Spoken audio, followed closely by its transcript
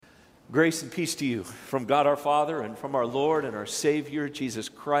Grace and peace to you from God our Father and from our Lord and our Savior, Jesus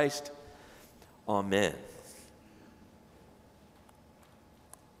Christ. Amen.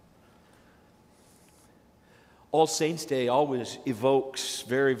 All Saints' Day always evokes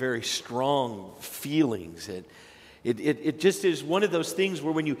very, very strong feelings. It just is one of those things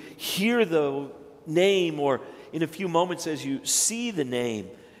where when you hear the name or in a few moments as you see the name,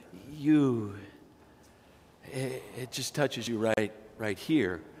 it just touches you right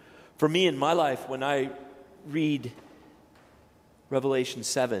here. For me in my life, when I read Revelation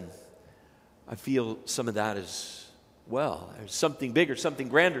 7, I feel some of that as well. There's something bigger, something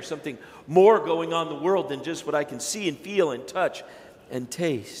grander, something more going on in the world than just what I can see and feel and touch and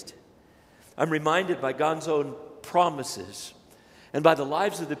taste. I'm reminded by God's own promises and by the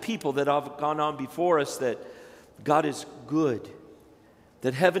lives of the people that have gone on before us that God is good,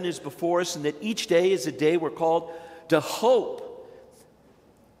 that heaven is before us, and that each day is a day we're called to hope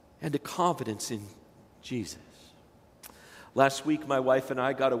and to confidence in Jesus. Last week, my wife and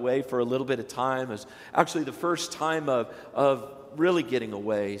I got away for a little bit of time. It was actually the first time of really getting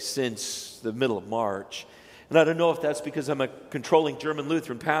away since the middle of March. And I don't know if that's because I'm a controlling German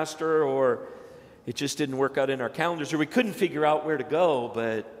Lutheran pastor or it just didn't work out in our calendars or we couldn't figure out where to go.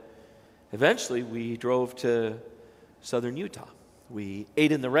 But eventually, we drove to southern Utah. We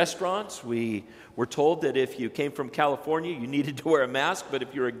ate in the restaurants. We were told that if you came from California, you needed to wear a mask. But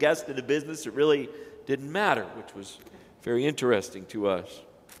if you're a guest in a business, it really didn't matter, which was very interesting to us.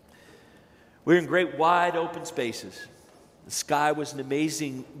 We were in great wide open spaces. The sky was an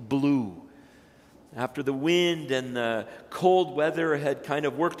amazing blue. After the wind and the cold weather had kind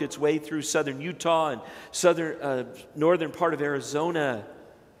of worked its way through southern Utah and northern part of Arizona,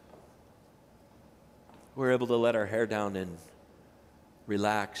 we were able to let our hair down and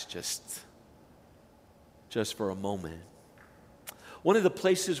relax just for a moment. One of the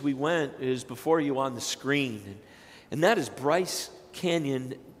places we went is before you on the screen, and that is Bryce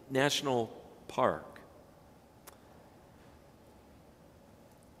Canyon National Park.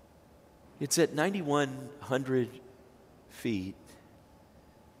 It's at 9,100 feet.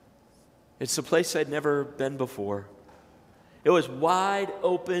 It's a place I'd never been before. It was wide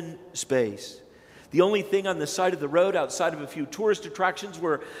open space. The only thing on the side of the road outside of a few tourist attractions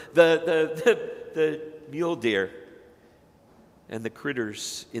were the mule deer and the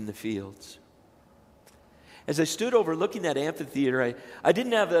critters in the fields. As I stood overlooking that amphitheater, I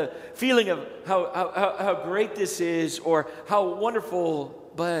didn't have the feeling of how great this is or how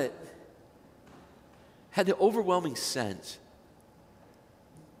wonderful, but had the overwhelming sense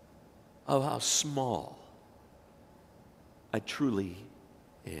of how small I truly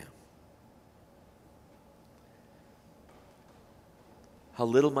am. How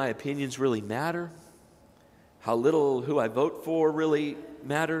little my opinions really matter. How little who I vote for really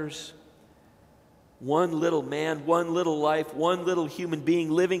matters. One little man, one little life, one little human being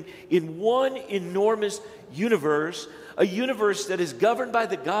living in one enormous universe, a universe that is governed by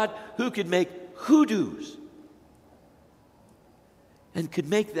the God who could make hoodoos and could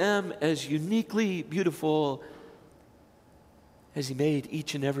make them as uniquely beautiful as He made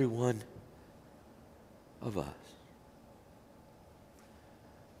each and every one of us.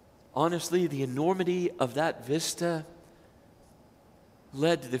 Honestly, the enormity of that vista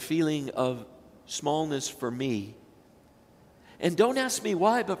led to the feeling of smallness for me. And don't ask me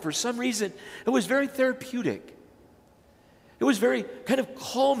why, but for some reason, it was very therapeutic. It was very kind of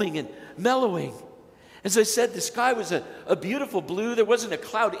calming and mellowing. As I said, the sky was a beautiful blue. There wasn't a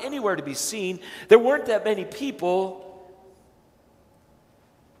cloud anywhere to be seen. There weren't that many people.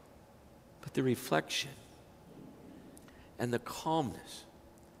 But the reflection and the calmness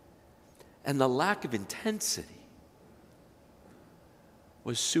and the lack of intensity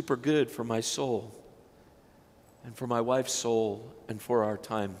was super good for my soul and for my wife's soul and for our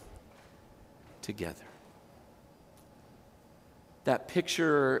time together. That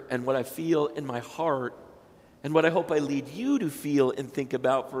picture and what I feel in my heart and what I hope I lead you to feel and think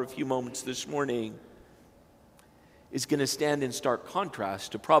about for a few moments this morning is going to stand in stark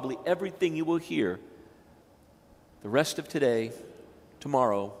contrast to probably everything you will hear the rest of today,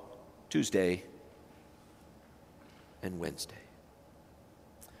 tomorrow, Tuesday, and Wednesday.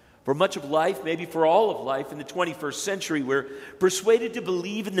 For much of life, maybe for all of life in the 21st century, we're persuaded to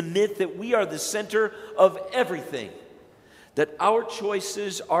believe in the myth that we are the center of everything. That our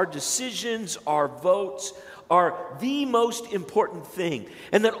choices, our decisions, our votes are the most important thing.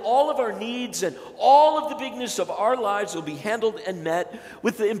 And that all of our needs and all of the bigness of our lives will be handled and met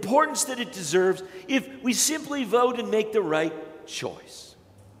with the importance that it deserves if we simply vote and make the right choice.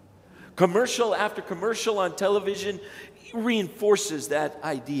 Commercial after commercial on television reinforces that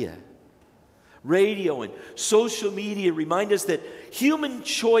idea. radio and social media remind us that human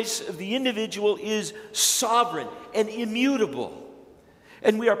choice of the individual is sovereign and immutable.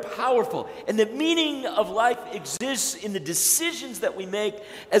 And we are powerful. And the meaning of life exists in the decisions that we make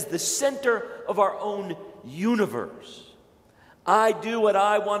as the center of our own universe. I do what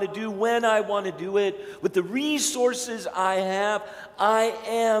I want to do when I want to do it. With the resources I have, I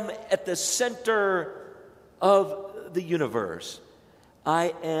am at the center of the universe.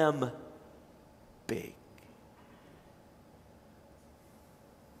 I am big.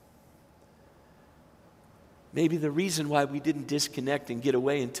 Maybe the reason why we didn't disconnect and get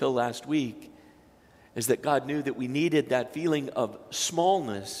away until last week is that God knew that we needed that feeling of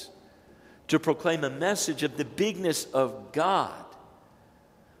smallness to proclaim a message of the bigness of God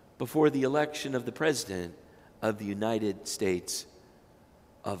before the election of the President of the United States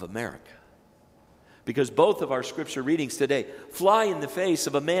of America. Because both of our scripture readings today fly in the face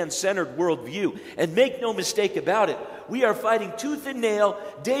of a man-centered worldview. And make no mistake about it, we are fighting tooth and nail,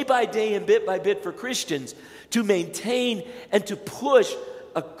 day by day and bit by bit for Christians to maintain and to push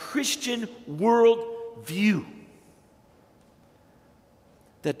a Christian worldview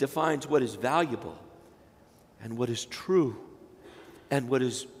that defines what is valuable and what is true and what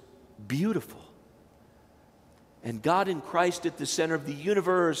is beautiful. And God in Christ at the center of the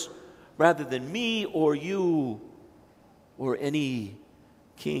universe, rather than me or you or any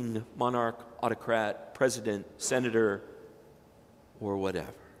king, monarch, autocrat, president, senator, or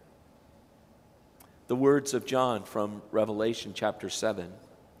whatever. The words of John from Revelation chapter 7.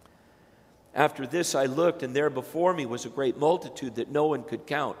 After this I looked, and there before me was a great multitude that no one could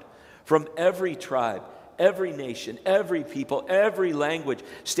count, from every tribe, every nation, every people, every language,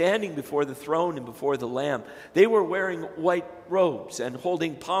 standing before the throne and before the Lamb. They were wearing white robes and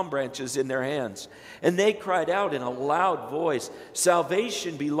holding palm branches in their hands. And they cried out in a loud voice,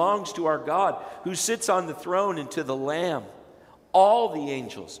 "Salvation belongs to our God who sits on the throne and to the Lamb." All the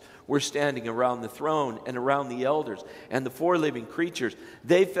angels were standing around the throne and around the elders and the four living creatures.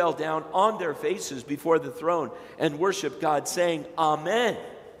 They fell down on their faces before the throne and worshiped God, saying, "Amen.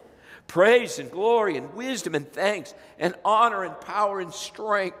 Praise and glory and wisdom and thanks and honor and power and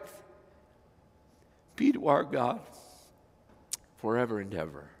strength be to our God forever and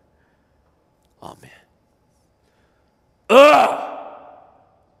ever. Amen."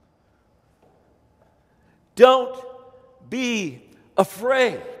 Don't be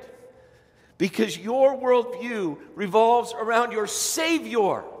afraid, because your worldview revolves around your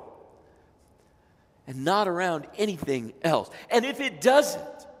Savior and not around anything else. And if it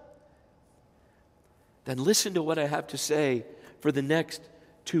doesn't, then listen to what I have to say for the next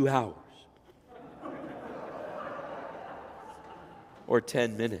 2 hours or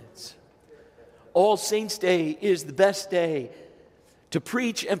 10 minutes. All Saints' Day is the best day to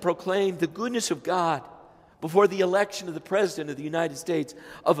preach and proclaim the goodness of God before the election of the President of the United States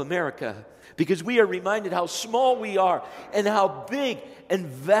of America, because we are reminded how small we are and how big and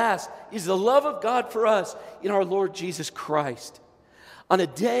vast is the love of God for us in our Lord Jesus Christ. On a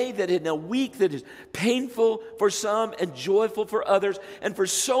day that in a week that is painful for some and joyful for others, and for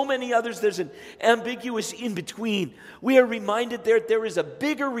so many others there's an ambiguous in-between, we are reminded there is a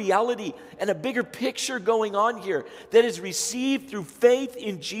bigger reality and a bigger picture going on here that is received through faith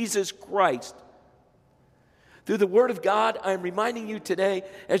in Jesus Christ. Through the Word of God, I am reminding you today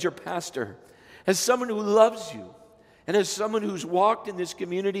as your pastor, as someone who loves you, and as someone who's walked in this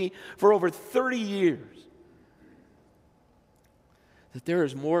community for over 30 years, that there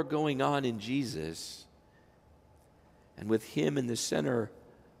is more going on in Jesus and with Him in the center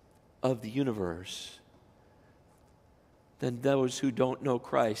of the universe than those who don't know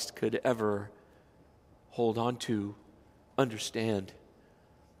Christ could ever hold on to, understand,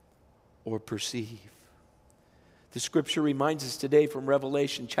 or perceive. The scripture reminds us today from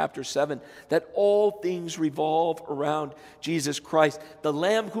Revelation chapter 7 that all things revolve around Jesus Christ. The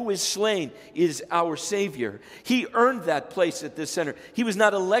Lamb who is slain is our Savior. He earned that place at the center. He was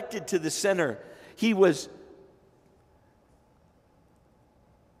not elected to the center. He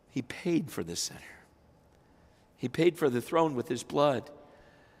paid for the center. He paid for the throne with His blood.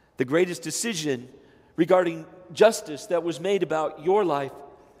 The greatest decision regarding justice that was made about your life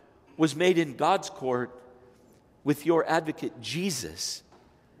was made in God's court with your advocate, Jesus.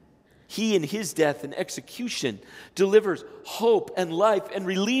 He in His death and execution delivers hope and life and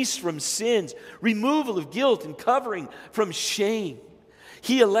release from sins, removal of guilt and covering from shame.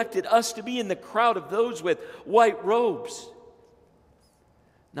 He elected us to be in the crowd of those with white robes,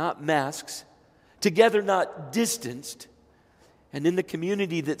 not masks, together not distanced, and in the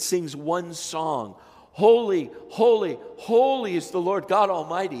community that sings one song, "Holy, holy, holy is the Lord God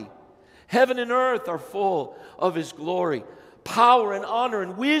Almighty. Heaven and earth are full of His glory. Power and honor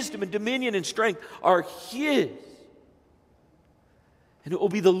and wisdom and dominion and strength are His. And it will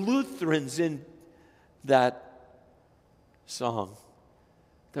be the Lutherans in that song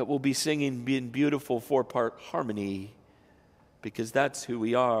that will be singing in beautiful four-part harmony, because that's who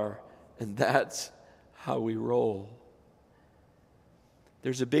we are and that's how we roll.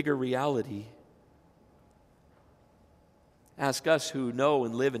 There's a bigger reality. Ask us who know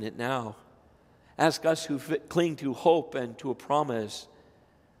and live in it now. Ask us who cling to hope and to a promise.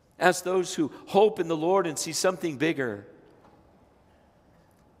 Ask those who hope in the Lord and see something bigger.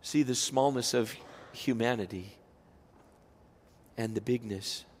 See the smallness of humanity and the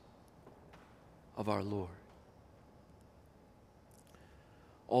bigness of our Lord.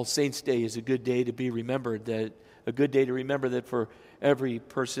 All Saints' Day is a good day to be remembered, a good day to remember that for every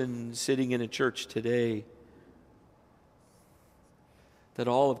person sitting in a church today, that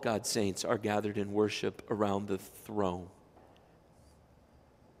all of God's saints are gathered in worship around the throne.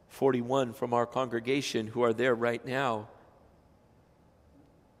 41 from our congregation who are there right now,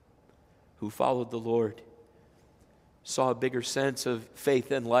 who followed the Lord, saw a bigger sense of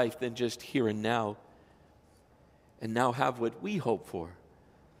faith and life than just here and now, and now have what we hope for,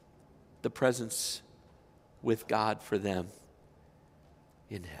 the presence with God for them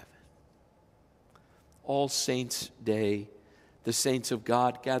in heaven. All Saints' Day, the saints of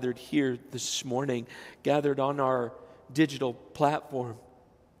God gathered here this morning, gathered on our digital platform.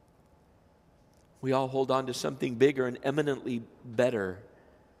 We all hold on to something bigger and eminently better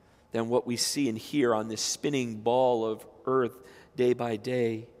than what we see and hear on this spinning ball of earth day by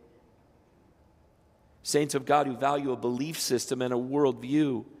day. Saints of God who value a belief system and a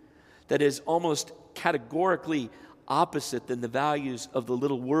worldview that is almost categorically opposite than the values of the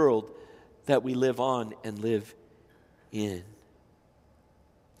little world that we live on and live in.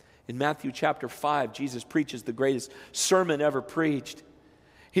 In Matthew chapter 5, Jesus preaches the greatest sermon ever preached.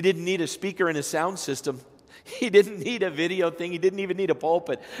 He didn't need a speaker and a sound system. He didn't need a video thing. He didn't even need a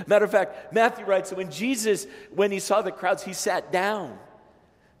pulpit. Matter of fact, Matthew writes that when he saw the crowds, he sat down.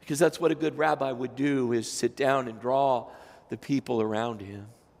 Because that's what a good rabbi would do, is sit down and draw the people around him.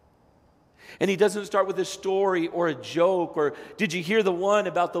 And he doesn't start with a story or a joke, or did you hear the one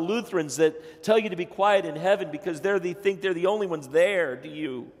about the Lutherans that tell you to be quiet in heaven because they think they're the only ones there, do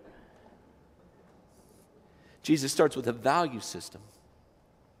you? Jesus starts with a value system.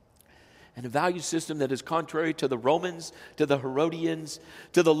 And a value system that is contrary to the Romans, to the Herodians,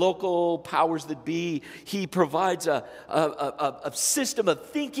 to the local powers that be. He provides a system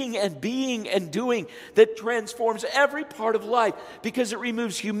of thinking and being and doing that transforms every part of life because it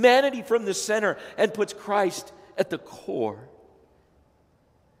removes humanity from the center and puts Christ at the core.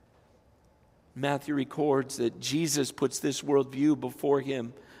 Matthew records that Jesus puts this worldview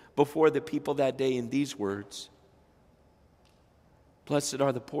before the people that day in these words: "Blessed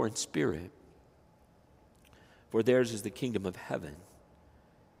are the poor in spirit, for theirs is the kingdom of heaven.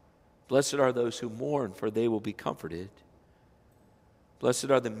 Blessed are those who mourn, for they will be comforted. Blessed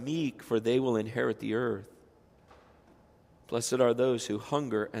are the meek, for they will inherit the earth. Blessed are those who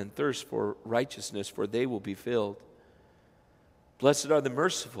hunger and thirst for righteousness, for they will be filled. Blessed are the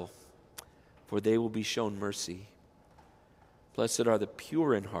merciful, for they will be shown mercy. Blessed are the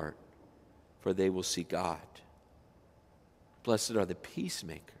pure in heart, for they will see God. Blessed are the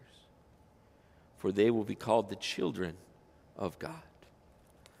peacemakers, for they will be called the children of God.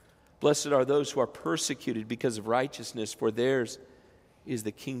 Blessed are those who are persecuted because of righteousness, for theirs is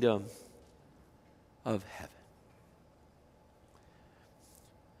the kingdom of heaven."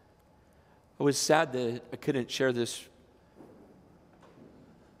 I was sad that I couldn't share this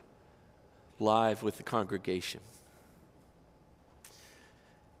live with the congregation.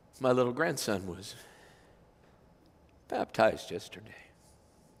 My little grandson was baptized yesterday.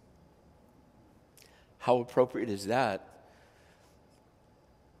 How appropriate is that?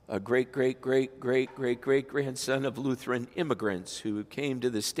 A great-great-great-great-great-great-grandson of Lutheran immigrants who came to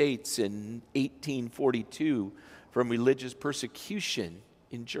the States in 1842 from religious persecution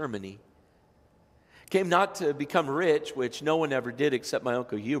in Germany. Came not to become rich, which no one ever did except my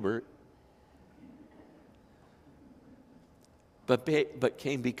Uncle Hubert, but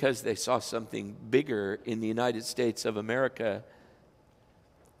came because they saw something bigger in the United States of America,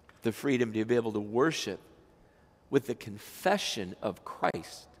 the freedom to be able to worship with the confession of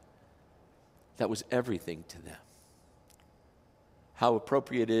Christ. That was everything to them. How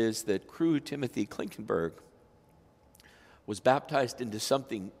appropriate it is that Crew Timothy Klinkenberg was baptized into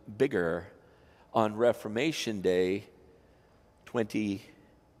something bigger on Reformation Day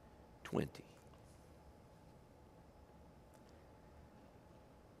 2020.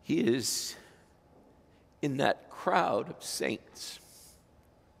 He is in that crowd of saints,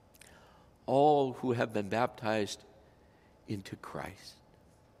 all who have been baptized into Christ.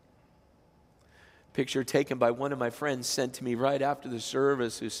 Picture taken by one of my friends sent to me right after the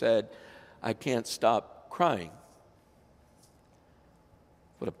service, who said, "I can't stop crying."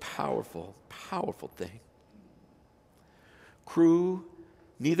 What a powerful, powerful thing.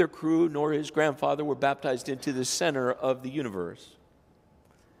 Neither Crew nor his grandfather were baptized into the center of the universe.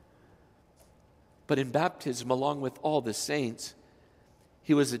 But in baptism, along with all the saints,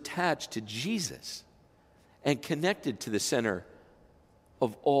 he was attached to Jesus and connected to the center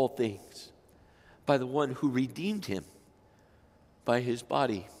of all things by the one who redeemed him by his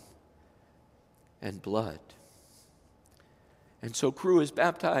body and blood. And so Crew is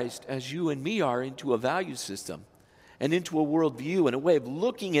baptized, as you and me are, into a value system and into a worldview and a way of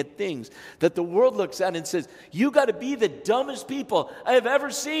looking at things that the world looks at and says, you got to be the dumbest people I have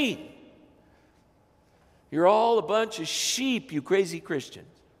ever seen. You're all a bunch of sheep, you crazy Christians.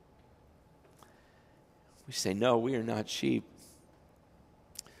 We say, no, we are not sheep,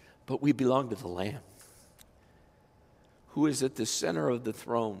 but we belong to the Lamb, who is at the center of the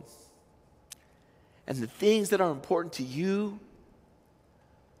throne. And the things that are important to you,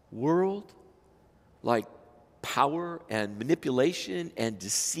 world, like power and manipulation and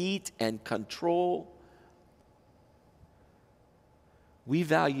deceit and control, we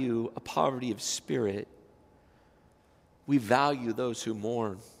value a poverty of spirit. We value those who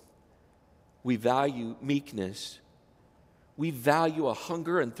mourn. We value meekness. We value a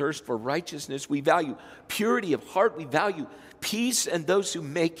hunger and thirst for righteousness. We value purity of heart. We value peace and those who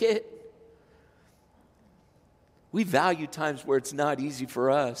make it. We value times where it's not easy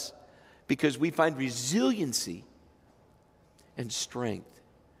for us because we find resiliency and strength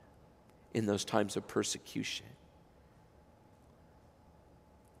in those times of persecution.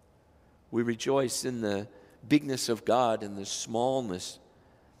 We rejoice in the bigness of God and the smallness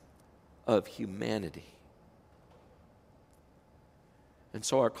of humanity. And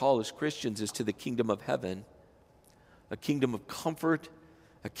so our call as Christians is to the kingdom of heaven, a kingdom of comfort,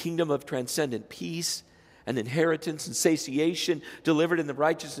 a kingdom of transcendent peace, an inheritance and satiation delivered in the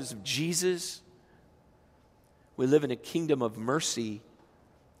righteousness of Jesus. We live in a kingdom of mercy.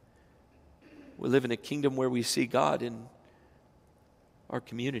 We live in a kingdom where we see God in our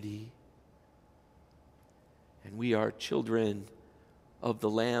community. And we are children of the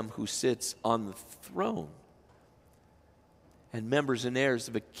Lamb who sits on the throne, and members and heirs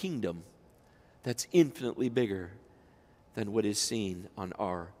of a kingdom that's infinitely bigger than what is seen on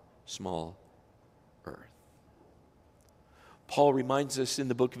our small earth. Paul reminds us in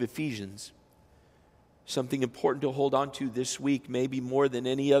the book of Ephesians something important to hold on to this week, maybe more than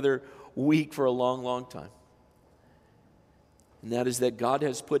any other week for a long, long time. And that is that God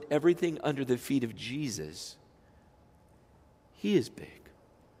has put everything under the feet of Jesus. He is big.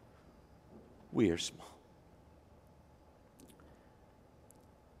 We are small.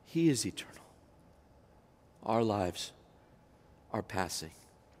 He is eternal. Our lives are passing.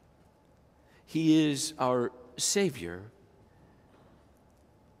 He is our Savior.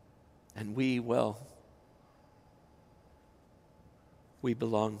 And we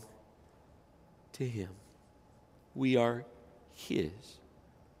belong to Him. We are His.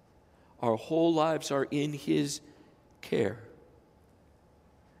 Our whole lives are in His care.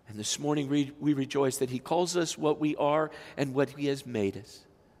 And this morning we rejoice that He calls us what we are and what He has made us.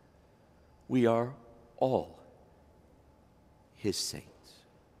 We are all His saints.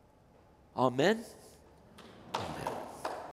 Amen. Amen.